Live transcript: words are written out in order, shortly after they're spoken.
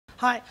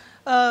Hi.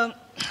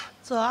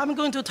 So I'm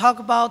going to talk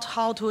about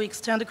how to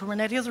extend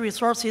Kubernetes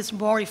resources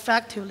more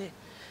effectively.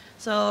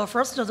 So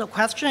first, the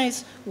question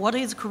is, what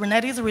is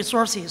Kubernetes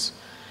resources?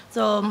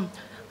 So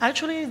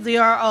actually, they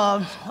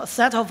are a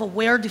set of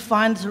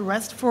well-defined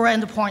RESTful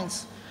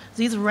endpoints.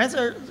 These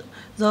the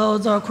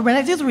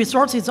Kubernetes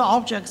resources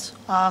objects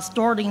are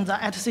stored in the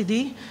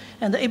etcd,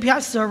 and the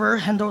API server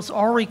handles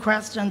all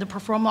requests and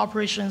perform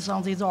operations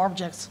on these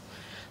objects.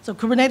 So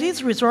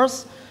Kubernetes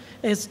resource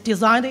is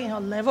designed in a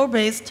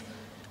level-based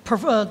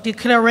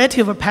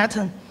declarative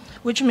pattern,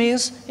 which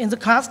means in the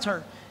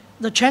cluster,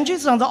 the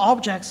changes on the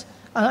objects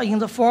are in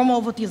the form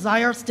of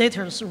desired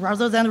status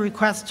rather than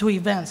requests to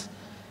events.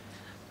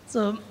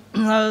 So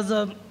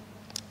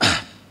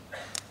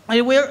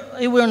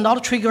it will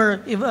not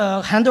trigger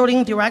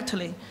handling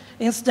directly.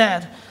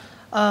 Instead,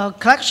 a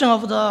collection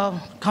of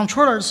the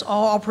controllers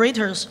or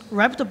operators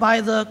wrapped by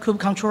the kube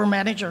control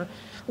manager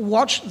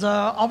watch the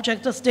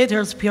object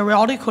status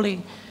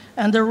periodically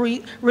and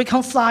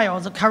reconcile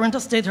the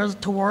current status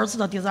towards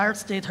the desired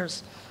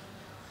status.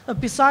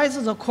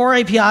 Besides the core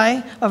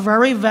API, a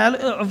very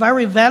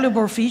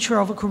valuable feature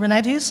of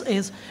Kubernetes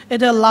is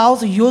it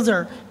allows the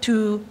user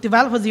to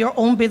develop their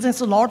own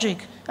business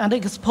logic and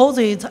expose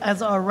it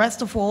as a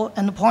RESTful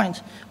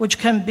endpoint, which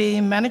can be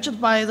managed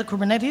by the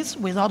Kubernetes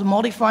without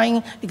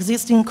modifying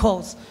existing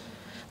codes.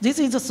 This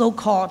is the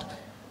so-called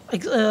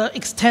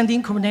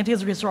extending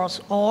Kubernetes resource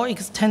or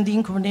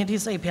extending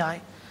Kubernetes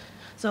API.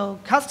 So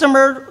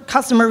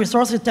customer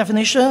resources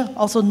definition,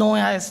 also known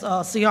as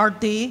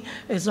CRD,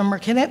 is a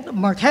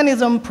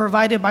mechanism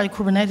provided by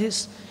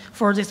Kubernetes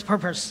for this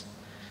purpose.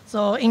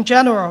 So in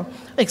general,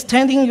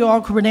 extending your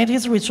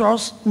Kubernetes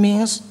resource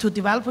means to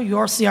develop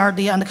your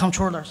CRD and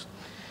controllers.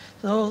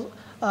 So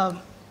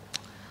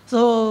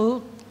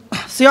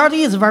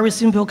CRD is very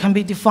simple, can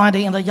be defined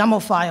in the YAML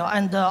file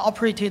and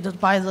operated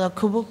by the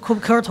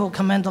kubectl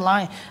command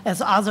line as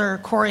other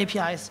core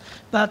APIs.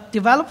 But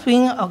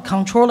developing a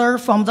controller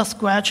from the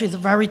scratch is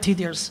very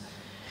tedious.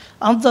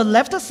 On the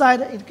left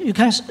side, you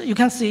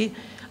can see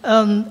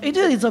it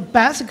is a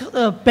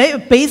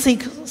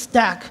basic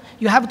stack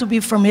you have to be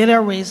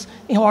familiar with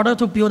in order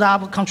to build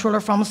up a controller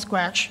from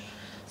scratch.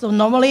 So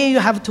normally you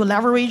have to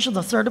leverage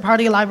the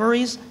third-party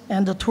libraries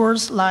and the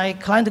tools like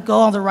Client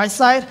Go on the right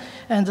side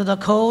and the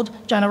code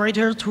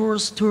generator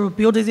tools to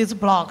build these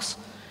blocks.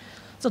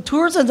 The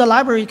tools and the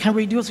library can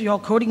reduce your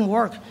coding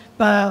work,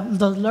 but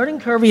the learning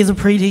curve is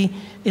pretty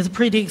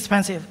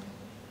expensive.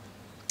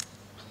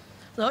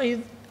 So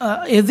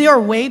is there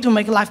a way to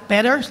make life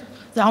better?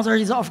 The answer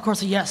is, of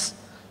course, yes.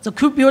 The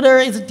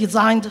Kubebuilder is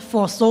designed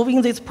for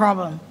solving this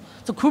problem.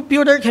 The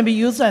Kubebuilder can be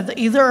used as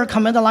either a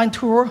command line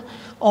tool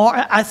or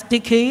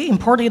SDK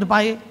imported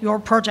by your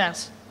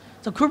projects.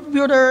 The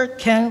Kubebuilder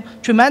can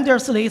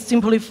tremendously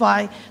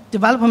simplify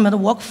development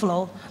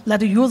workflow,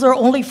 let the user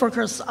only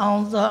focus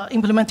on the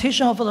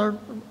implementation of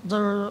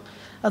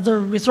the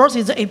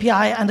resources API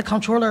and the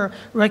controller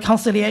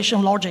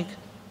reconciliation logic.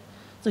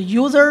 The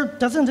user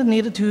doesn't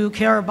need to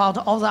care about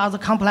all the other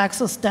complex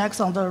stacks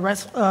on the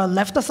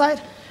left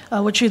side,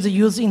 which is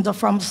used in the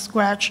from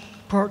scratch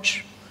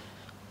approach.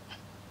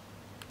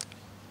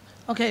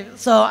 Okay,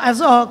 so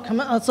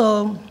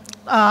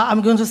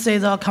I'm going to say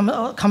the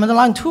command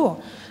line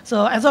tool.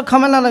 So as a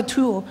command line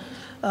tool,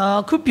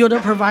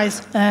 Kubebuilder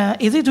provides an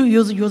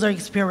easy-to-use user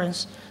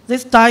experience.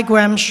 This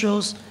diagram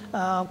shows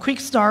a quick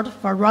start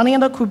for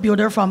running the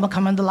Kubebuilder from a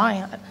command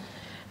line.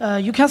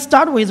 You can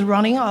start with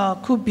running a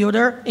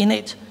Kubebuilder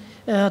init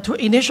to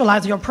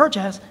initialize your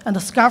project and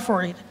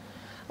scaffold it,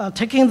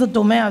 taking the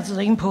domain as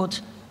the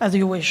input as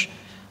you wish.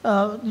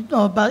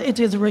 But it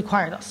is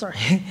required,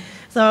 sorry.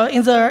 So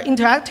in the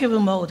interactive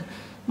mode,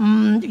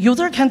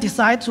 user can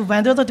decide to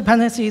vendor the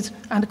dependencies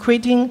and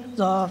creating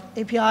the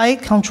API,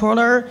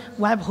 controller,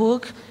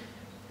 webhook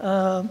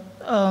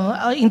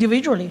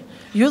individually.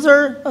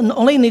 User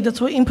only needs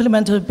to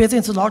implement the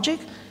business logic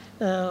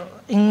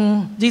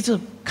in these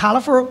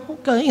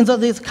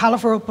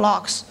colorful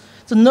blocks.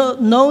 So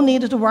no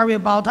need to worry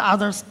about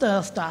other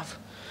stuff.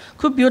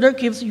 Kubebuilder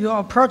gives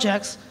your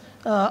projects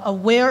a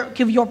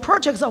well-written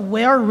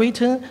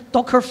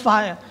Docker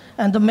file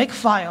and a make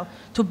file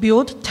to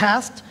build,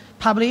 test,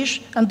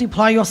 publish, and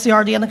deploy your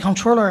CRD and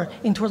controller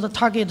into the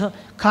target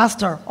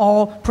cluster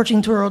or push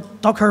into a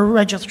Docker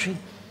registry.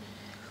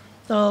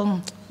 So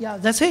yeah,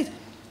 that's it.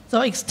 So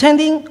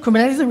extending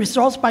Kubernetes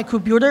resource by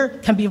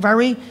Kubebuilder can be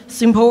very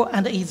simple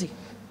and easy.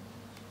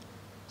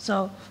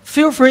 So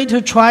feel free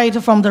to try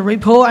it from the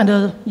repo,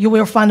 and you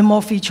will find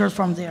more features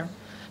from there.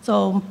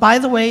 So by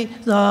the way,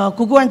 the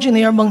Google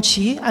engineer Meng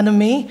Qi and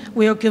me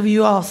will give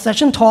you a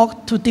session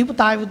talk to deep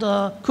dive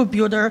the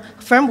Kubebuilder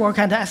framework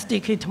and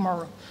SDK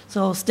tomorrow.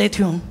 So stay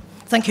tuned.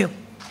 Thank you.